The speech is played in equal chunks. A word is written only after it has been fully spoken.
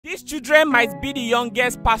These children might be the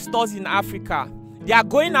youngest pastors in Africa. They are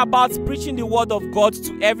going about preaching the word of God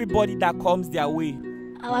to everybody that comes their way.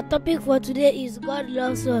 Our topic for today is God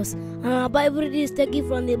loves us, and our Bible reading is taken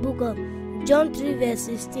from the book of John 3 verse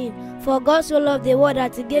 16. For God so loved the world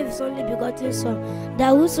that he gave his only begotten Son,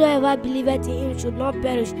 that whosoever believeth in him should not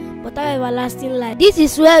perish, but have everlasting life. This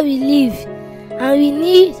is where we live, and we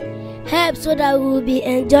need help so that we will be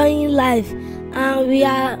enjoying life.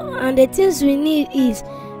 And the things we need is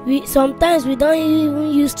sometimes we don't even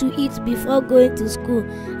used to eat before going to school.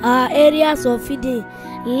 Our areas of feeding,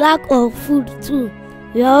 lack of food too.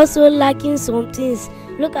 We are also lacking some things.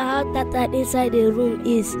 Look at how tattered inside the room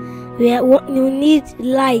is. We need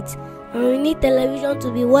light, and we need television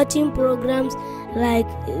to be watching programs like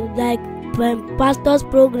pastors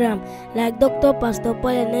program, like Pastor Paul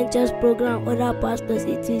and Nencher's program, other pastors,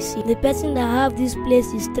 etc. The person that have this place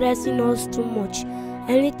is stressing us too much.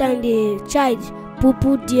 Anytime the child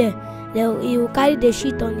poo there, he will carry the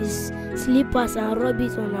shit on his slippers and rub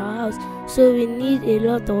it on our house. So we need a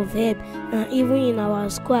lot of help, and even in our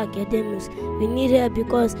school academics we need help,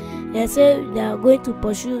 because they say they are going to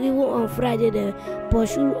pursue, even on Friday they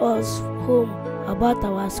pursue us home about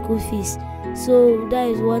our school fees. So that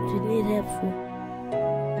is what we need help for.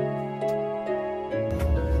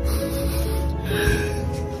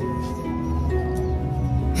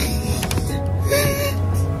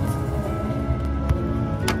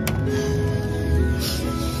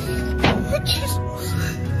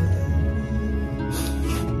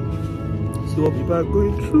 What people are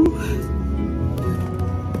going through.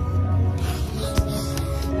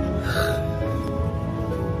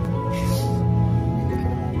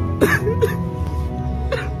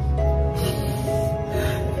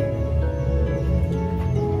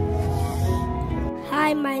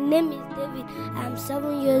 Hi, my name is David. I'm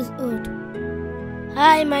 7 years old.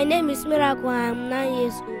 Hi, my name is Miracle. I'm 9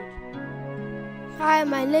 years old. Hi,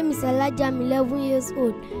 my name is Elijah. I'm 11 years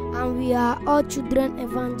old, and we are all children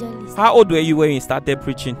evangelists. How old were you when you started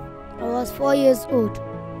preaching? I was 4 years old.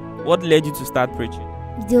 What led you to start preaching?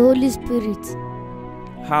 The Holy Spirit.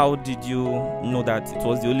 How did you know that it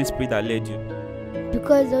was the Holy Spirit that led you?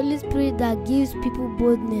 Because the Holy Spirit that gives people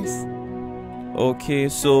boldness. Okay,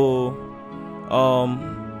 so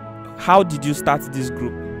how did you start this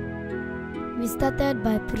group? We started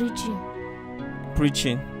by preaching.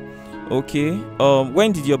 Preaching. Okay.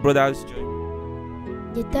 When did your brothers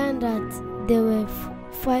join? The time that they were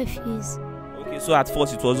 5 years. Okay, so at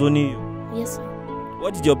first it was only you? Yes, sir.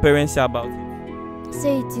 What did your parents say about it?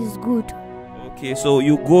 Say it is good. Okay, so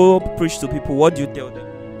you go preach to people. What do you tell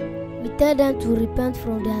them? We tell them to repent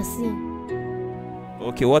from their sin.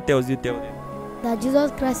 Okay, what else do you tell them? That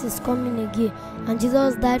Jesus Christ is coming again, and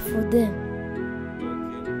Jesus died for them.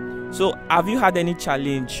 Okay. So have you had any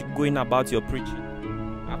challenge going about your preaching?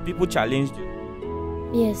 Have people challenged you?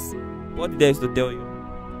 Yes. What did they used to tell you?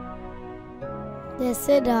 They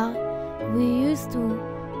said that we used to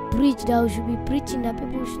preach, that we should be preaching, that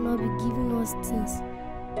people should not be giving us things.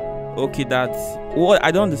 Okay, that's what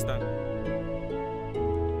I don't understand.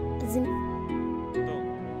 As in,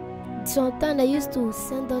 No. sometimes they used to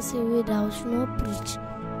send us away that we should not preach.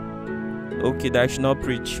 Okay, that I should not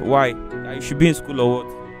preach. Why? That you should be in school or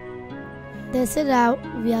what? They said that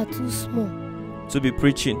we are too small. To be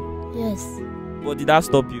preaching. Yes. But did that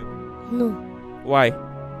stop you? No. Why?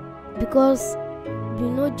 Because we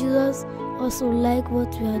know Jesus also like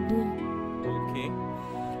what we are doing. Okay.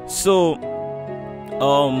 So,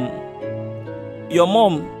 your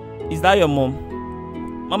mom, is that your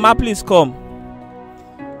mom? Mama, please come.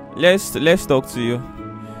 Let's talk to you.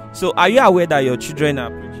 So, are you aware that your children are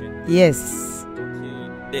preaching? Yes.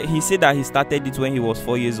 Okay. He said that he started it when he was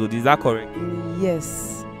 4 years old. Is that correct? Yes.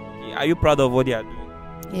 Okay. Are you proud of what they are doing?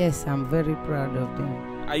 Yes, I'm very proud of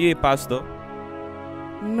them. Are you a pastor?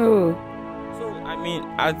 No. So, I mean,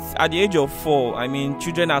 at the age of 4, I mean,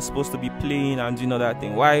 children are supposed to be playing and doing other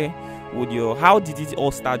thing. Why would how did it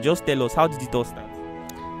all start? Just tell us, how did it all start?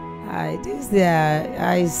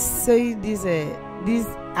 I say this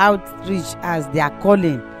outreach as their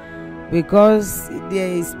calling, because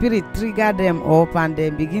the spirit trigger them up and they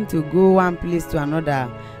begin to go one place to another.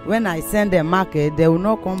 When I send them market, they will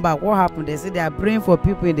not come back. What happened? They say they are praying for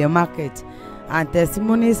people in the market, and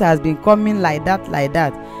testimonies has been coming like that.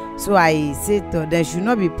 So I said they should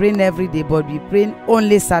not be praying every day, but be praying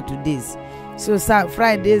only Saturdays. So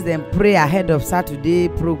Fridays then pray ahead of Saturday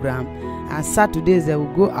program, and Saturdays they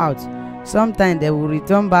will go out. Sometimes they will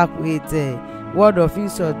return back with a word of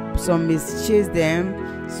insult. Some may chase them,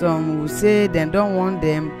 some will say they don't want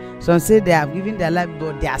them, some say they have given their life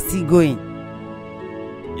but they are still going.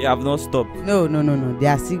 You have not stopped? No, they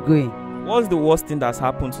are still going. What's the worst thing that's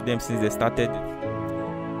happened to them since they started it?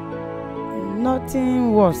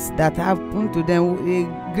 Nothing worse that happened to them.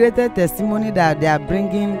 A greater testimony that they are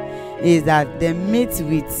bringing is that they meet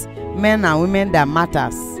with men and women that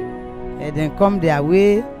matters, and then come their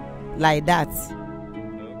way like that.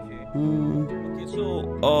 Okay. Okay.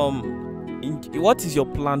 So, what is your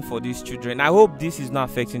plan for these children? I hope this is not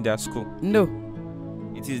affecting their school. No.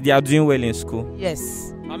 It is. They are doing well in school.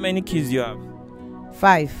 Yes. How many kids do you have?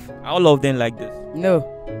 5. Are all of them like this? No.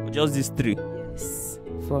 Or just these 3? Yes.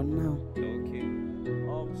 For now. Okay.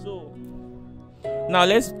 So now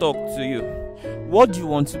let's talk to you. What do you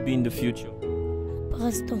want to be in the future?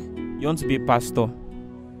 Pastor. You want to be a pastor.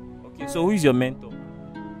 Okay. So who is your mentor?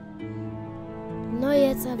 Not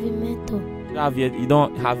yet have a mentor. You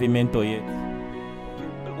don't have a mentor yet.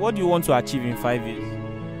 What do you want to achieve in 5 years?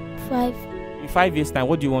 5. In 5 years' time,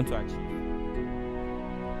 what do you want to achieve?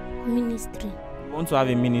 Ministry. You want to have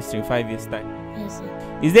a ministry in 5 years' time? Yes,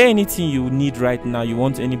 sir. Is there anything you need right now you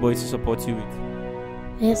want anybody to support you with?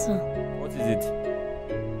 Yes, sir. What is it?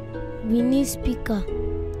 We need speaker.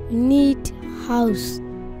 We need house.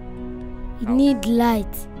 We need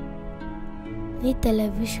light. We need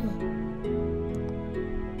television.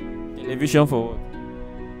 Television for what?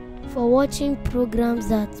 For watching programs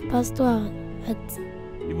that pastor at.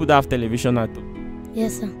 People don't have television at all.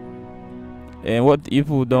 Yes, sir. And what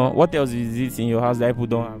people don't? What else is it in your house that people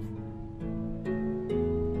don't have?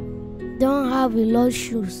 Don't have a lot of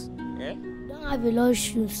shoes. Yeah? Don't have a lot of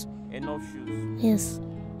shoes. Enough shoes. Yes.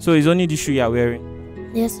 So it's only the shoe you are wearing.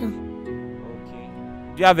 Yes, sir. Okay.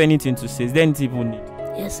 Do you have anything to say? Is there anything people need?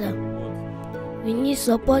 Yes, sir. What? We need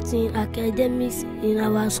support in academics in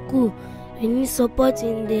our school. We need support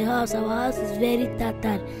in the house. Our house is very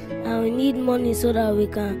tattered, and we need money so that we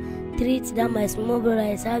can treat that my small brother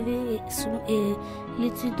is having a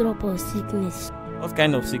little drop of sickness. What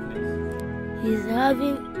kind of sickness? He's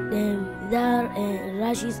having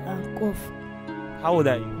rashes and cough. How old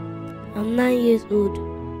are you? I'm 9 years old.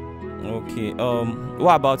 Okay.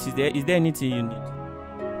 What about is there anything you need?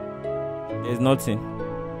 There's nothing.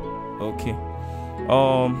 Okay.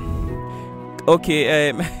 Okay.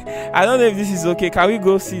 I don't know if this is okay. Can we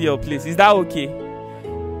go see your place? Is that okay?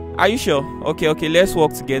 Are you sure? Okay. Let's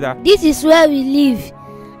work together. This is where we live,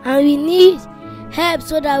 and we need help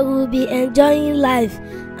so that we will be enjoying life.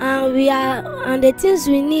 And the things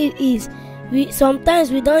we need is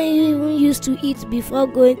sometimes we don't even used to eat before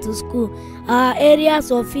going to school. Our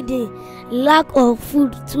areas of feeding, lack of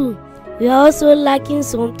food too. We are also lacking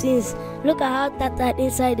some things. Look at how tattered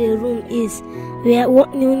inside the room is.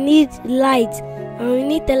 We need light, and we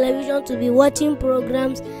need television to be watching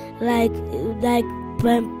programs like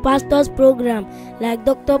pastor's program, like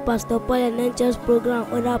Pastor Paul and Nencher's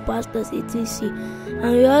program, other pastors etc.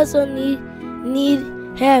 And we also need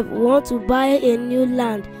help. We want to buy a new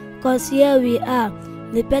land, because here we are,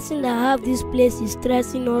 the person that have this place is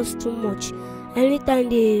stressing us too much. Anytime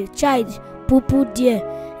the child poo there,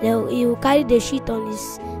 he will carry the shit on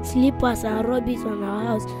his slippers and rub it on our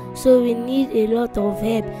house. So we need a lot of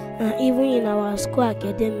help, and even in our school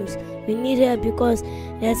academics we need help, because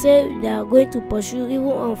they say they are going to pursue, even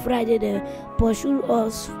on Friday they pursue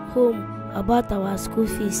us home about our school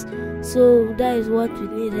fees. So that is what we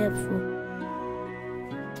need help for.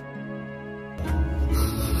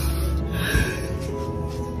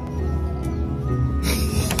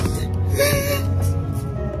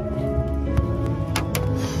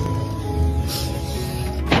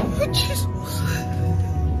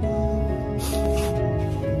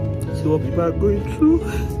 See what people are going through.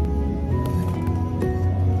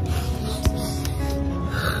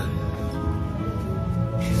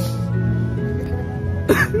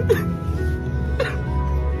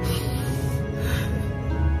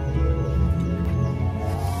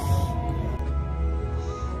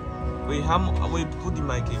 Wait, put the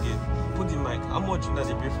mic again. Put the mic. How much does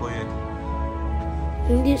it pay for you?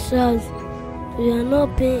 In this house, we are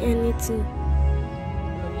not paying anything.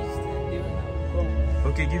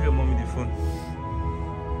 Okay, give your mommy the phone.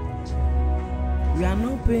 We are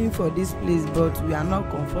not paying for this place, but we are not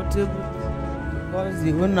comfortable because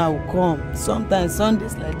the owner will come. Sometimes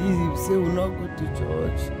Sundays like this, he will say we will not go to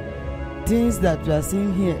church. Things that we are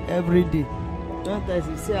seeing here every day. Sometimes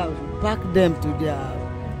he say I will pack them to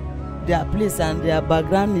their place, and their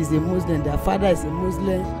background is a Muslim. Their father is a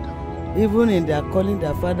Muslim. Even in their calling,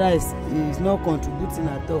 their father is not contributing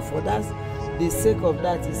at all. For that, the sake of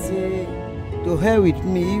that, he say, to hell with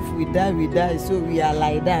me, if we die, we die. So we are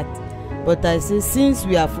like that. But I say, since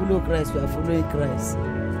we are following Christ, we are following Christ.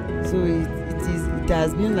 So it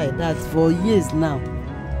has been like that for years now.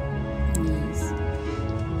 Yes.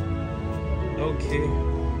 Okay.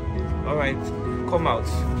 All right, come out.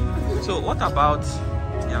 So what about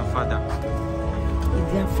their father?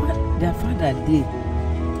 Their father did,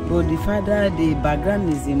 but the father, the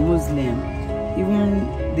background is a Muslim.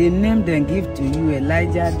 Even the name they give to you,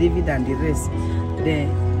 Elijah, David, and the rest,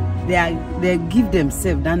 they give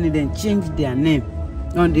themselves, then they change their name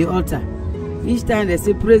on the altar. Each time they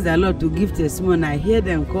say praise the Lord to give testimony, I hear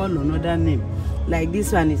them call another name. Like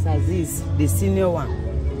this one is Aziz, the senior one.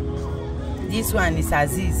 This one is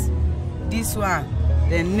Aziz. This one,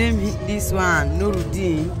 they name this one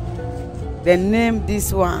Nuruddin. They name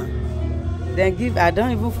this one. They give, I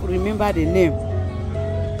don't even remember the name.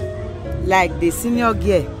 Like the senior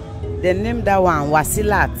girl, they name that one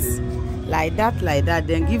Wasilat. Like that.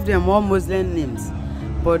 Then give them all Muslim names.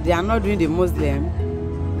 But they are not doing the Muslim.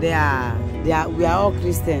 We are all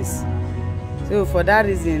Christians. So for that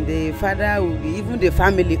reason, the father will be, even the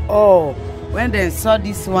family, when they saw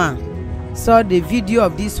this one, saw the video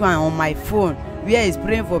of this one on my phone, where he's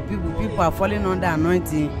praying for people are falling under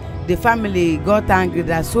anointing, the family got angry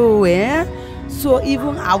that so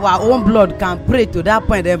even our own blood can pray to that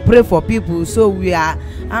point and pray for people, so we are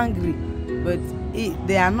angry. But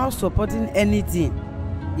they are not supporting anything,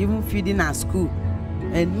 even feeding at school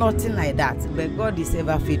and nothing like that. But God is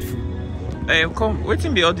ever faithful. Come,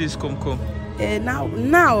 waiting be all this come. Now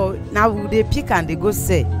they pick and they go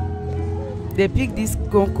say. They pick this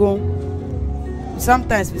come.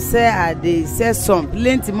 Sometimes we say they sell some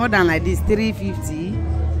plenty more than like this 350.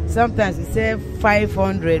 Sometimes we say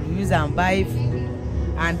 500. We use and buy.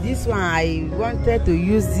 And this one I wanted to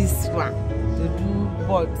use this one to do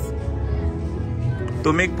pots.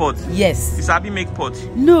 To make pots? Yes. You sabi make pots?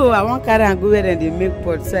 No, I won't carry and go where they make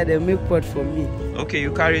pots, so they make pot for me. Okay,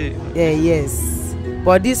 you carry it? Yes.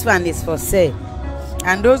 But this one is for sale.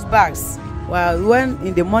 And those bags, well, when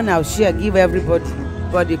in the morning I'll share, give everybody.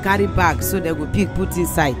 But they carry bags so they will pick, put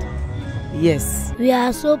inside. Yes. We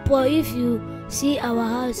are so poor. If you see our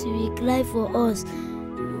house, you will cry for us.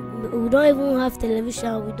 We don't even have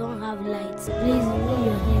television. We don't have lights. Please, we need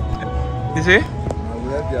your help. You see? I will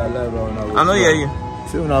help their life. I know hear you.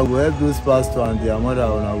 See, when I will help those pastors and their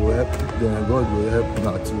mother, when I will help them, God will help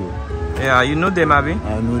them too. Yeah, you know them, Abi?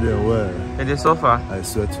 I know them well. And they suffer? I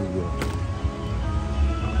swear to God.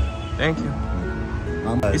 Thank you.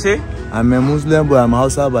 You see? I'm a Muslim, but I'm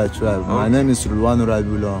Hausa by tribe. My name is Rulwanu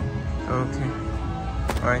Rabulon. Okay.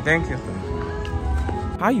 Alright, thank you.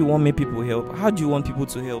 How you want me people help? How do you want people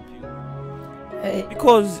to help you?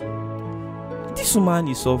 Because this woman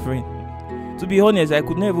is suffering. To be honest, I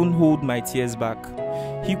could not even hold my tears back.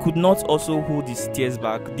 He could not also hold his tears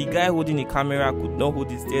back. The guy holding the camera could not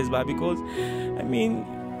hold his tears back because, I mean,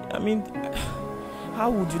 how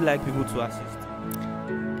would you like people to assist?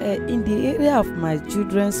 In the area of my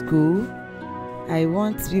children's school, I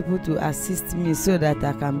want people to assist me so that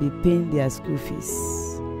I can be paying their school fees.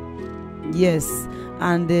 Yes,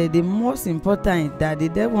 and the most important that they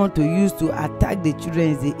don't want to use to attack the children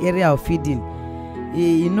is the area of feeding.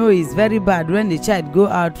 You know, it's very bad when the child go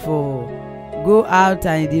out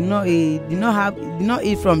and he did not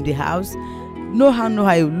eat from the house. No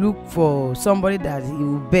how you look for somebody that he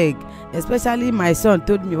will beg. Especially my son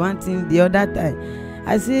told me one thing the other time.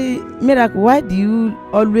 I say, Miracle, why do you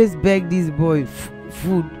always beg this boy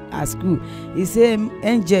food at school? He say,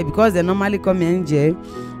 NJ, because they normally come NJ.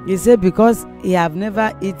 He said because he have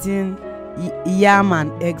never eaten yam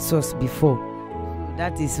and egg sauce before.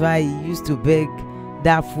 That is why he used to beg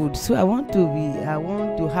that food. So I want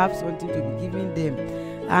to have something to be giving them,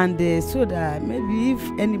 and so that maybe if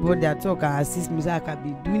anybody at all can assist me, so I can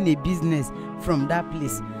be doing a business from that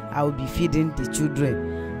place. I will be feeding the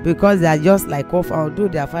children because they are just like orphans, although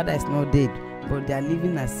their father is not dead, but they are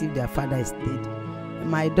living as if their father is dead.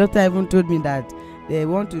 My daughter even told me that they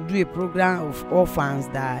want to do a program of orphans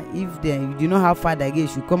that if they do not have father again,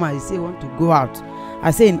 she should come and say want to go out. I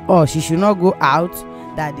say she should not go out,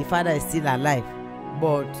 that the father is still alive,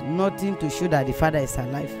 but nothing to show that the father is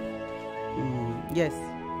alive. Yes.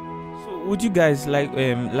 So would you guys like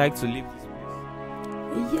to leave this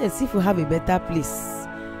place? Yes, if we have a better place,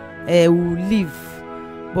 we'll leave.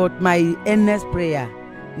 But my earnest prayer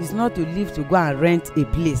is not to leave to go and rent a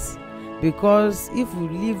place, because if we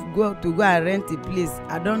leave to go and rent a place,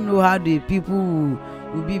 I don't know how the people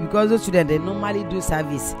will be, because those children, they normally do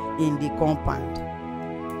service in the compound.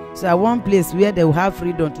 So I want place where they will have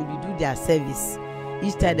freedom to do their service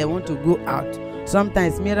each time they want to go out.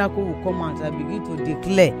 Sometimes Miracle will come out and begin to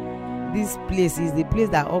declare this place is the place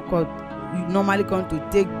that normally come to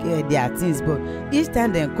take their things, but each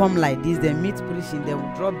time they come like this, they meet preaching, they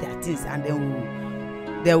will drop their things, and they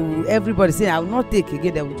will everybody say I will not take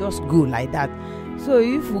again, they will just go like that. So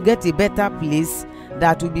if we get a better place,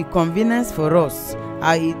 that will be convenience for us.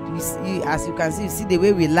 As you can see, the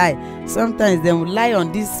way we lie. Sometimes they will lie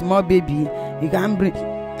on this small baby. You can breathe.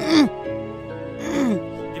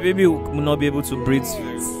 The baby will not be able to breathe.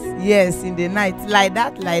 Yes, in the night, like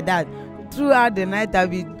that. Throughout the night, I'll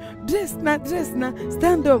be dress now,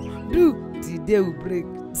 stand up, do. The day will break.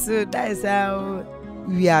 So that is how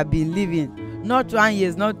we have been living. Not 1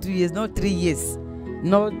 year, not 2 years, not 3 years.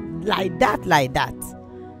 Not like that.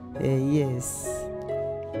 Yes.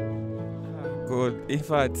 God, in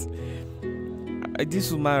fact,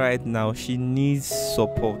 this woman right now, she needs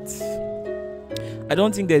support. I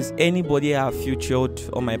don't think there's anybody I have featured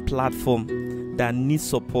on my platform that needs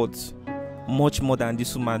support much more than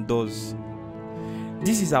this woman does.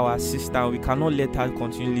 This is our sister. We cannot let her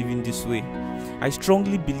continue living this way. I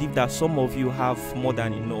strongly believe that some of you have more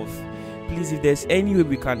than enough. Please, if there's any way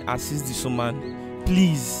we can assist this woman,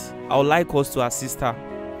 please, I would like us to assist her.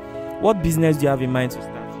 What business do you have in mind to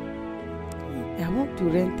start? I want to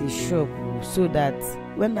rent a shop so that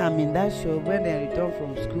when I'm in that shop, when they return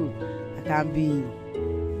from school, I can be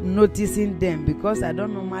noticing them, because I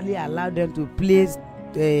don't normally allow them to play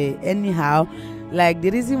anyhow. Like the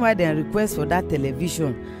reason why they request for that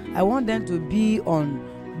television, I want them to be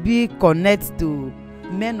connect to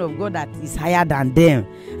men of God that is higher than them.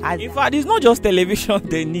 In fact, it's not just television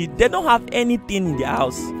they need. They don't have anything in their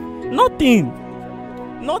house. Nothing.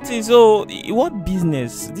 So what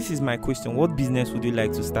business? This is my question. What business would you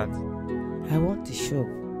like to start? I want a shop.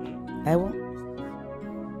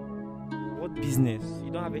 What business?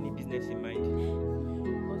 You don't have any business in mind?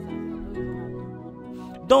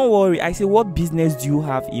 Don't worry. I say, what business do you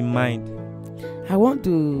have in mind? I want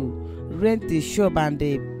to rent a shop and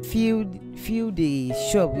fill the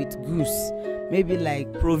shop with goods. Maybe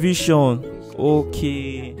like provision.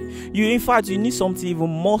 Okay. In fact, you need something even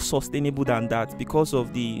more sustainable than that, because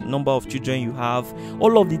of the number of children you have,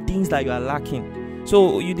 all of the things that you are lacking.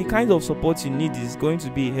 So the kind of support you need is going to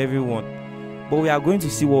be a heavy one. But we are going to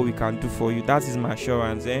see what we can do for you. That is my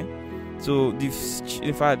assurance. So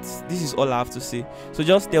in fact, this is all I have to say. So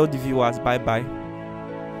just tell the viewers bye-bye.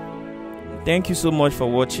 Thank you so much for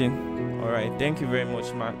watching. Alright, thank you very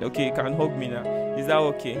much, man. Okay, you can hug me now. Is that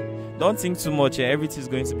okay? Don't think too much. Everything's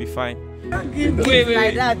going to be fine. Wait.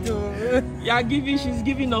 Like that too. She's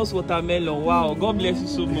giving us watermelon. Wow, God bless you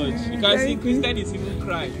so much. You can see Christian is even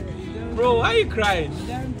crying. Bro, why are you crying?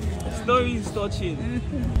 The story is touching.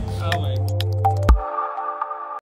 Oh my God.